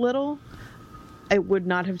I was little, it would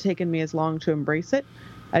not have taken me as long to embrace it.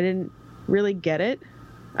 I didn't really get it.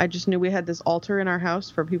 I just knew we had this altar in our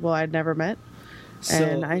house for people I'd never met.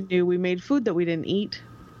 And I knew we made food that we didn't eat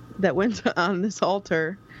that went on this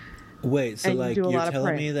altar. Wait, so like you're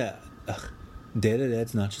telling me that Day of the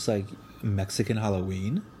Dead's not just like Mexican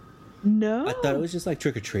Halloween? No. I thought it was just like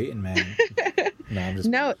trick-or-treating, man. It's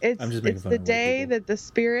the day that the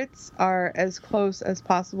spirits are as close as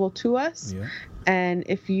possible to us. Yeah. And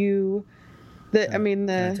if you... Can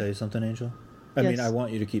I tell you something, Angel? I mean, I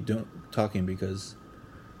want you to keep talking because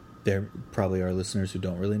there probably are listeners who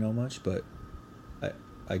don't really know much, but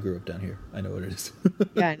I grew up down here. I know what it is.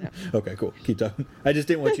 Yeah, I know. Okay, cool. Keep talking. I just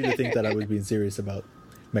didn't want you to think that I was being serious about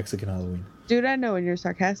Mexican Halloween. Dude, I know when you're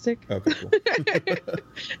sarcastic. Okay, cool.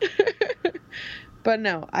 But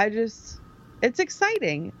no, it's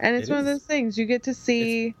exciting. And it's one of those things. You get to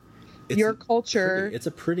see your culture. It's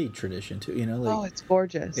a pretty tradition too, you know. Like, oh, it's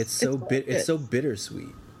gorgeous. It's so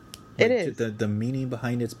bittersweet. It is. The meaning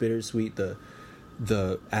behind it's bittersweet.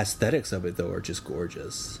 The aesthetics of it though are just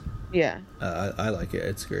gorgeous. Yeah. I like it.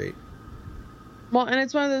 It's great. Well, and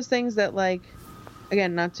it's one of those things that, like,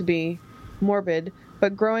 again, not to be morbid,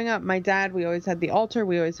 but growing up, my dad, we always had the altar.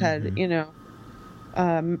 We always had, you know,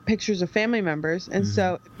 pictures of family members. And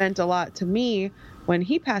so it meant a lot to me when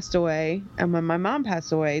he passed away and when my mom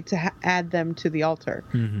passed away to add them to the altar.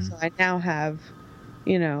 So I now have,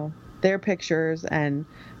 you know, their pictures and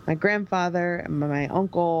my grandfather and my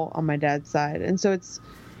uncle on my dad's side. And so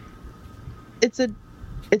it's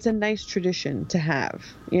a nice tradition to have,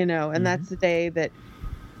 you know, and that's the day that,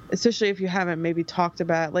 especially if you haven't maybe talked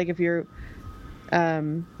about, like if you're,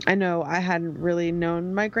 I know I hadn't really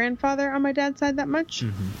known my grandfather on my dad's side that much.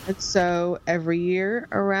 And so every year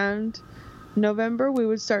around November, we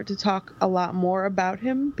would start to talk a lot more about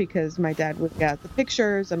him because my dad would get out the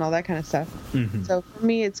pictures and all that kind of stuff. So for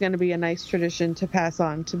me, it's going to be a nice tradition to pass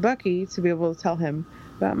on to Bucky to be able to tell him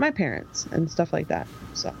about my parents and stuff like that.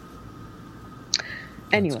 So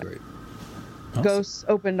anyway, awesome. Ghosts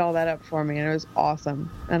opened all that up for me and it was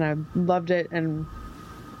awesome. And I loved it and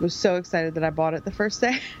was so excited that I bought it the first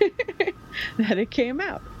day that it came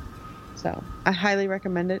out. So I highly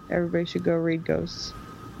recommend it. Everybody should go read Ghosts.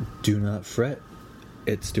 Do not fret.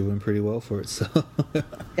 It's doing pretty well for itself.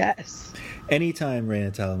 Yes. Anytime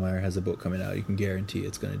Raina Telgemeier has a book coming out, you can guarantee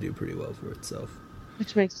it's going to do pretty well for itself.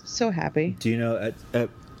 Which makes me so happy. Do you know,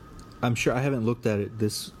 I'm sure I haven't looked at it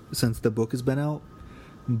since the book has been out,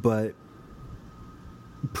 but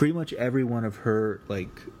pretty much every one of her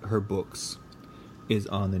books is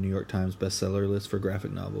on the New York Times bestseller list for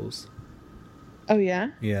graphic novels. Oh,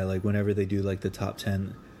 yeah? Yeah, like whenever they do like the top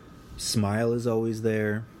 10, Smile is always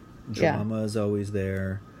there. Drama is always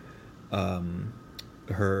there.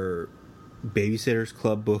 Her Babysitter's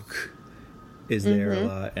Club book is there a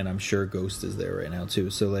lot, and I'm sure Ghost is there right now too.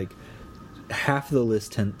 So like half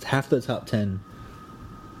the top 10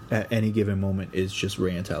 at any given moment is just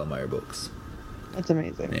Raina Telgemeier books. That's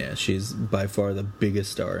amazing. Yeah, she's by far the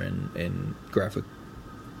biggest star in graphic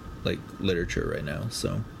like literature right now.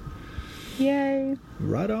 So yay.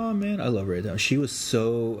 Right on, man. I love Raina Telgemeier. She was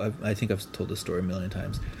so... I think I've told this story a million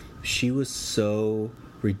times. She was so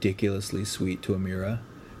ridiculously sweet to Amira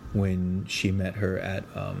when she met her at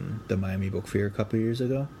the Miami Book Fair a couple of years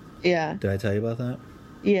ago. Yeah. Did I tell you about that?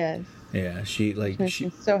 Yes. Yeah, she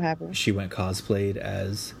so happy. She went cosplayed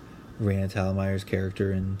as Raina Telgemeier's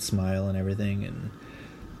character in Smile and everything, and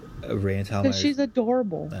Raina Telgemeier... Because she's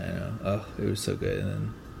adorable. I know. Oh, it was so good. And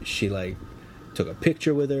then she took a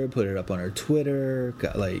picture with her, put it up on her Twitter,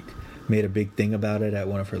 made a big thing about it at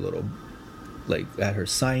one of her little, at her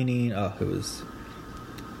signing. Oh, it was...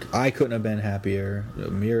 I couldn't have been happier.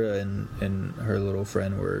 Mira and her little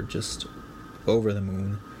friend were just over the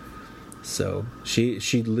moon. So she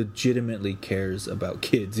legitimately cares about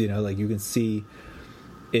kids, you know, you can see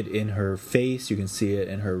it in her face, you can see it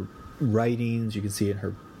in her writings, you can see it in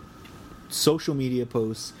her social media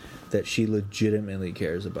posts that she legitimately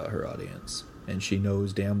cares about her audience. And she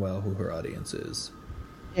knows damn well who her audience is.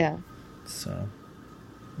 Yeah. So,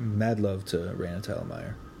 mad love to Raina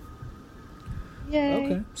Telgemeier. Yay.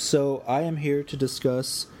 Okay. So, I am here to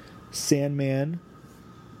discuss Sandman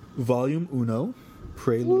Volume Uno,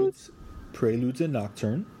 Preludes and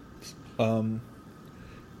Nocturne.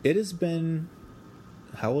 It has been...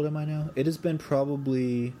 How old am I now? It has been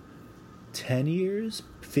probably 10 years,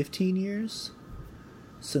 15 years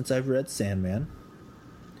since I've read Sandman.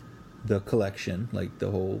 The collection,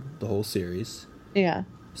 the whole series. Yeah.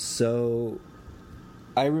 So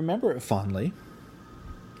I remember it fondly,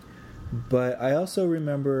 but I also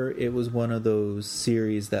remember it was one of those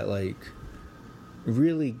series that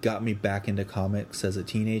really got me back into comics as a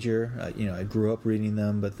teenager. I grew up reading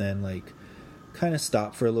them, but then kind of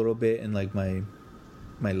stopped for a little bit in my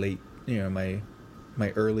late, my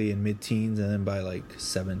early and mid-teens, and then by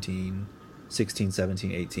 16,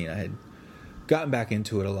 17, 18, I had gotten back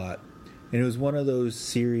into it a lot. And it was one of those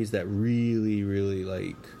series that really,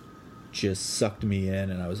 really, just sucked me in.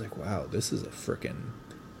 And I was like, wow, this is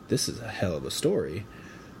a hell of a story.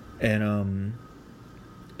 And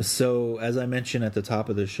so, as I mentioned at the top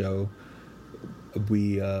of the show,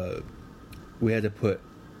 we had to put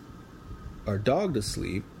our dog to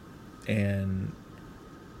sleep. And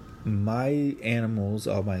my animals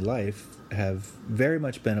all my life have very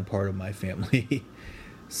much been a part of my family.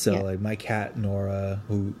 So, Yeah. like, my cat, Nora,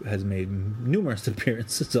 who has made numerous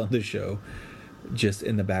appearances on the show, just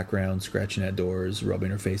in the background, scratching at doors,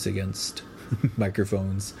 rubbing her face against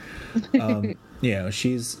microphones.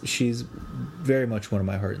 She's very much one of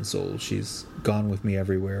my heart and soul. She's gone with me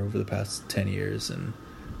everywhere over the past 10 years and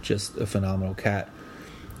just a phenomenal cat.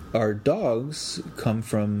 Our dogs come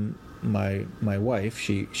from my wife.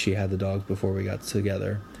 She had the dogs before we got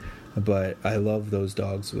together. But I love those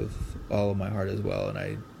dogs with all of my heart as well, and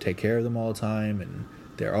I take care of them all the time, and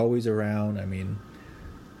they're always around. I mean,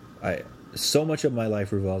 so much of my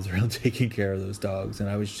life revolves around taking care of those dogs, and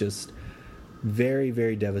I was just very,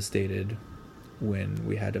 very devastated when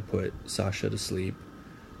we had to put Sasha to sleep.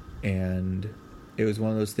 And it was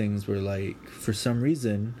one of those things where, like, for some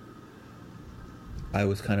reason, I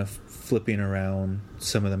was kind of flipping around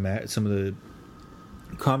some of the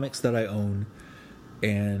comics that I own,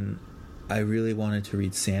 and I really wanted to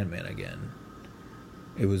read Sandman again.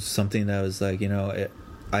 It was something that was like,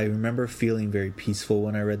 I remember feeling very peaceful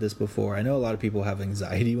when I read this before. I know a lot of people have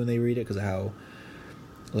anxiety when they read it because of how,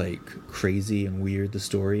 like, crazy and weird the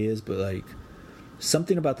story is, but, like,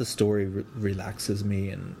 something about the story relaxes me,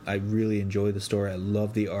 and I really enjoy the story. I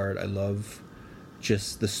love the art. I love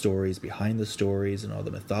just the stories behind the stories and all the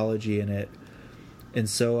mythology in it. And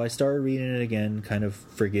so I started reading it again, kind of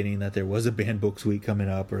forgetting that there was a Banned Books Week coming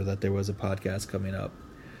up or that there was a podcast coming up.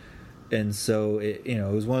 And so it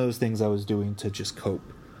was one of those things I was doing to just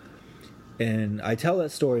cope. And I tell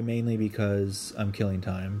that story mainly because I'm killing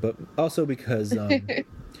time, but also because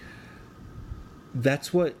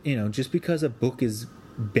that's what, just because a book is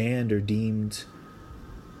banned or deemed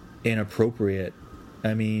inappropriate.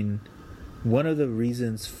 I mean, one of the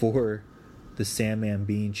reasons for the Sandman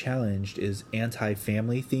being challenged is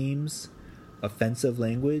anti-family themes, offensive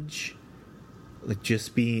language, like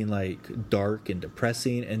just being like dark and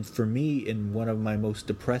depressing. And for me, in one of my most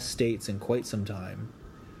depressed states in quite some time,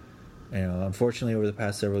 unfortunately over the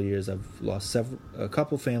past several years I've lost a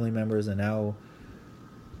couple family members, and now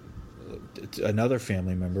another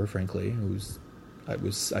family member, frankly,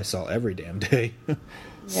 I saw every damn day. Yep.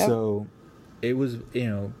 So it was,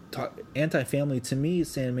 anti-family. To me,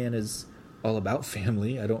 Sandman is all about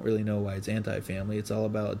family. I don't really know why it's anti-family. It's all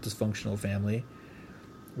about a dysfunctional family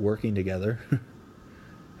working together,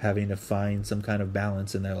 having to find some kind of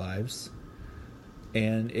balance in their lives.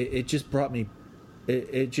 And it just brought me,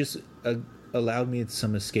 it just allowed me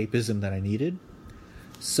some escapism that I needed.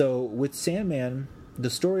 So with Sandman, the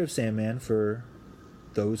story of Sandman, for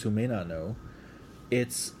those who may not know,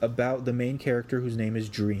 it's about the main character whose name is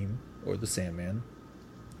Dream, or the Sandman.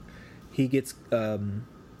 He gets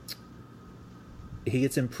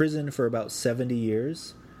imprisoned for about 70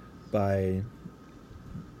 years by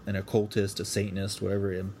an occultist, a Satanist,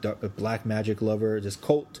 whatever, a black magic lover. This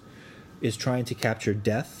cult is trying to capture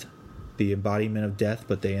Death, the embodiment of death,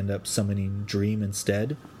 but they end up summoning Dream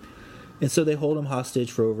instead. And so they hold him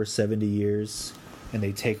hostage for over 70 years, and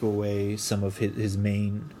they take away some of his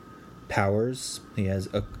main powers. He has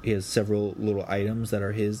several little items that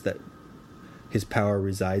are that his power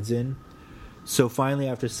resides in. So finally,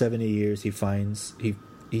 after 70 years,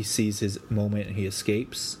 he sees his moment and he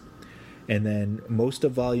escapes. And then most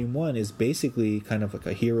of Volume 1 is basically kind of like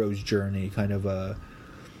a hero's journey, kind of a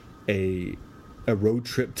road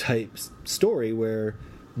trip type story where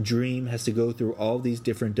Dream has to go through all these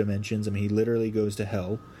different dimensions. I mean, he literally goes to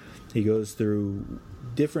hell. He goes through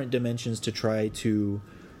different dimensions to try to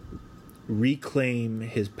reclaim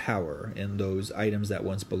his power and those items that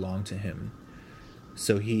once belonged to him.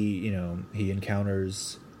 So he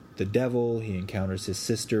encounters the devil, he encounters his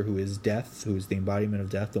sister, who is Death, who is the embodiment of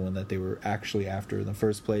death, the one that they were actually after in the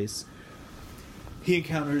first place. He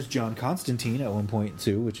encounters John Constantine at one point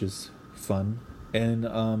too, which is fun.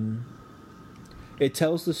 And it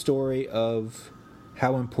tells the story of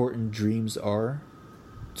how important dreams are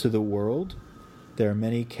to the world. There are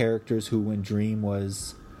many characters who, when Dream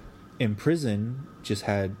was in prison, just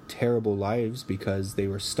had terrible lives because they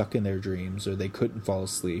were stuck in their dreams, or they couldn't fall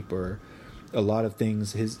asleep, or a lot of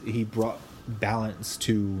things. He brought balance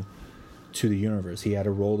to the universe. He had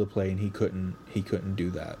a role to play, and he couldn't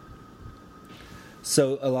do that.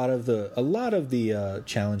 So a lot of the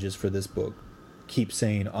challenges for this book keep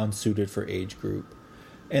saying unsuited for age group,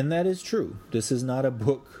 and that is true. This is not a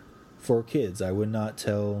book for kids. I would not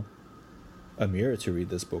tell Amira to read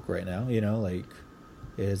this book right now.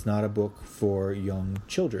 It is not a book for young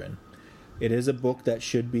children. It is a book that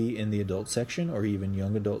should be in the adult section or even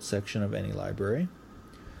young adult section of any library.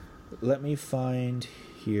 Let me find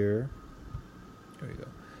here. There we go.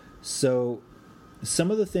 So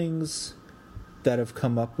some of the things that have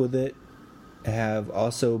come up with it have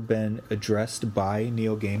also been addressed by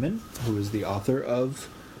Neil Gaiman, who is the author of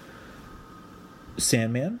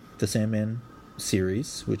Sandman, the Sandman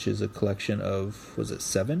series, which is a collection of, was it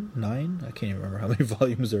 7, 9? I can't even remember how many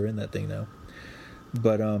volumes are in that thing now.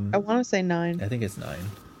 But I want to say 9. I think it's 9.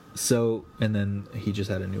 So, and then he just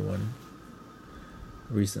had a new one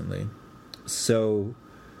recently. So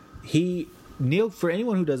Neil, for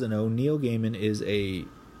anyone who doesn't know, Neil Gaiman is a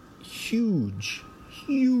huge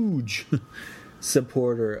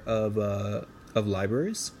supporter of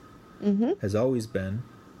libraries. Mm-hmm. Has always been.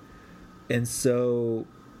 And so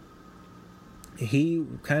he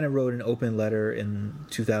kind of wrote an open letter in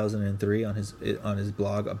 2003 on his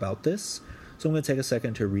blog about this. So I'm going to take a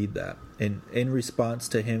second to read that. And in response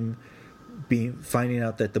to him finding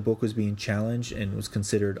out that the book was being challenged and was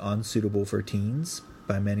considered unsuitable for teens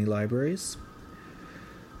by many libraries,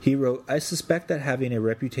 he wrote, "I suspect that having a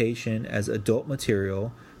reputation as adult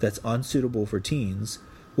material that's unsuitable for teens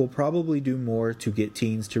will probably do more to get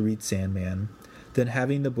teens to read Sandman than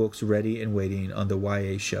having the books ready and waiting on the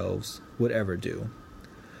YA shelves would ever do.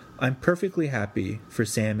 I'm perfectly happy for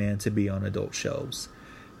Sandman to be on adult shelves,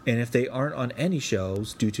 and if they aren't on any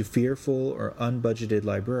shelves due to fearful or underbudgeted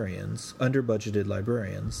librarians,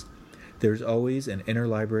 there's always an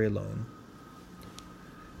interlibrary loan."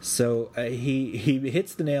 So he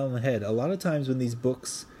hits the nail on the head. A lot of times when these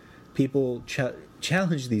books, people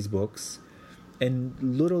challenge these books, and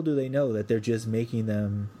little do they know that they're just making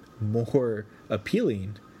them more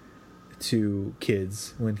appealing to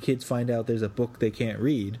kids. When kids find out there's a book they can't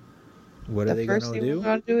read, what are they going to do? The first thing they're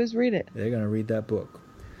going to do is read it. They're going to read that book.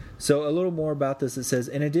 So a little more about this. It says,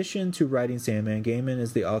 in addition to writing Sandman, Gaiman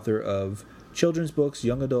is the author of children's books,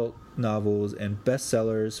 young adult novels, and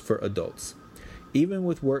bestsellers for adults. Even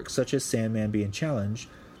with works such as Sandman being challenged,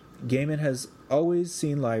 Gaiman has always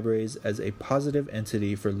seen libraries as a positive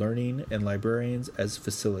entity for learning and librarians as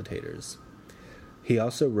facilitators. He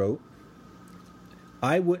also wrote,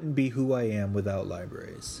 "I wouldn't be who I am without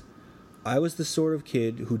libraries. I was the sort of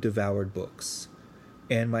kid who devoured books,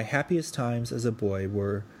 and my happiest times as a boy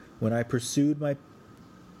were when I persuaded my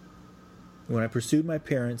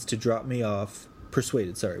parents to drop me off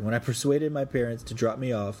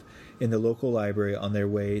in the local library on their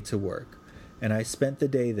way to work, and I spent the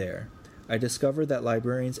day there. I discovered that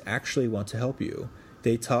librarians actually want to help you.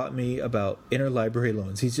 They taught me about interlibrary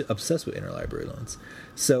loans." He's obsessed with interlibrary loans.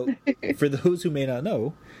 So, for those who may not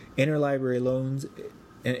know, an interlibrary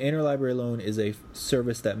loan is a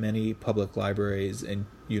service that many public libraries and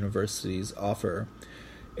universities offer.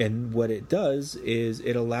 And what it does is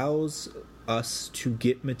it allows us to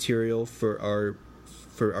get material for our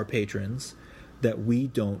patrons that we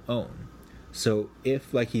don't own. So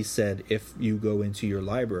if, like he said, if you go into your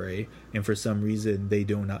library and for some reason they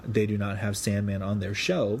do not have Sandman on their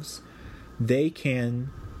shelves, they can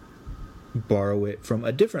borrow it from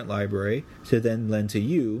a different library to then lend to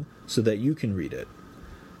you so that you can read it.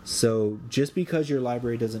 So just because your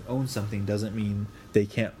library doesn't own something doesn't mean they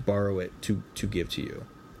can't borrow it to give to you.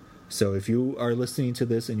 So if you are listening to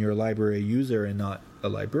this and you're a library user and not a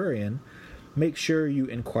librarian, make sure you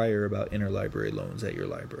inquire about interlibrary loans at your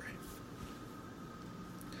library.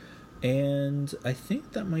 And I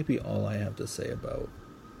think that might be all I have to say about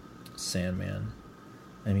Sandman.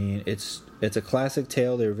 I mean, it's a classic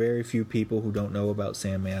tale. There are very few people who don't know about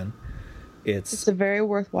Sandman. It's a very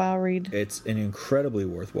worthwhile read. It's an incredibly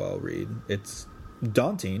worthwhile read. It's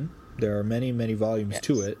daunting. There are many, many volumes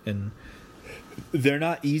to it, and they're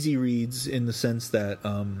not easy reads in the sense that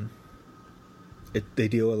they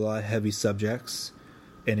deal with a lot of heavy subjects.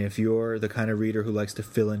 And if you're the kind of reader who likes to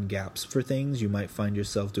fill in gaps for things, you might find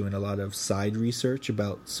yourself doing a lot of side research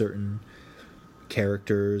about certain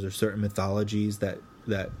characters or certain mythologies that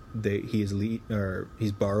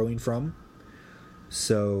he's borrowing from.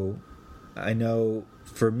 So I know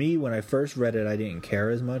for me, when I first read it, I didn't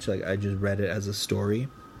care as much. Like, I just read it as a story,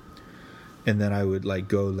 and then I would like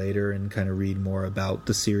go later and kind of read more about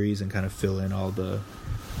the series and kind of fill in all the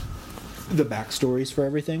backstories for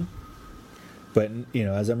everything. But, you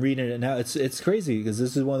know, as I'm reading it now, it's crazy because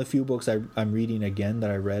this is one of the few books I'm reading again that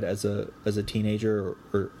I read as a teenager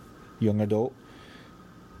or young adult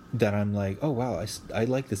that I'm like, oh wow, I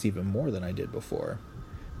like this even more than I did before,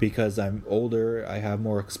 because I'm older, I have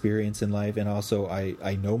more experience in life, and also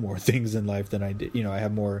I know more things in life than I did. You know,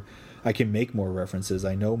 I can make more references.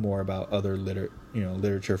 I know more about other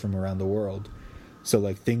literature from around the world. So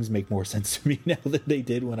like things make more sense to me now than they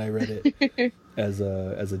did when I read it as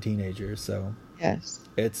a teenager. So yes,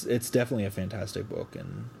 it's definitely a fantastic book,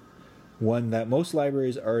 and one that most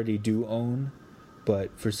libraries already do own,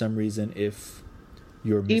 but for some reason, if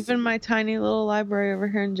you're missing. Even my tiny little library over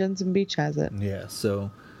here in Jensen Beach has it. Yeah,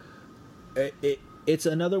 so it's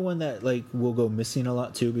another one that like will go missing a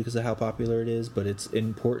lot too because of how popular it is, but it's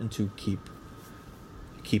important to keep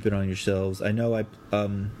it on your shelves. I know I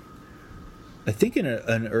think in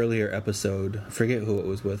an earlier episode, I forget who it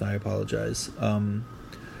was with, I apologize.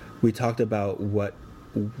 We talked about what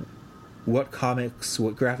comics,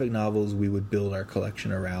 what graphic novels we would build our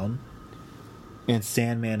collection around. And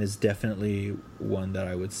Sandman is definitely one that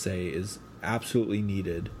I would say is absolutely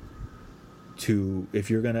needed to, if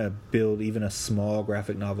you're going to build even a small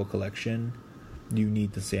graphic novel collection, you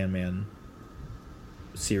need the Sandman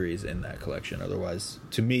series in that collection. Otherwise,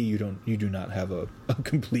 to me, you do not have a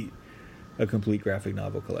complete graphic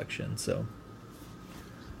novel collection. So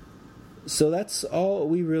that's all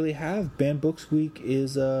we really have. Banned Books Week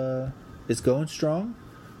is going strong.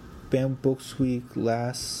 Banned Books Week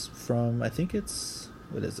lasts from, I think it's,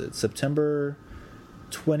 what is it, September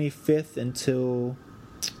 25th until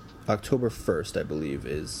October 1st, I believe,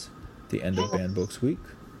 is the end of Banned Books Week.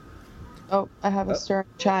 Oh, I have a stirring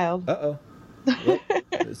child. Uh-oh. Well,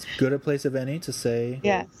 it's good a place of any to say.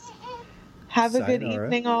 Yes. Have a good sayonara.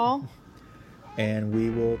 evening, all. And we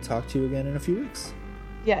will talk to you again in a few weeks.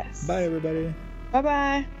 Yes. Bye, everybody.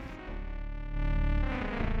 Bye-bye.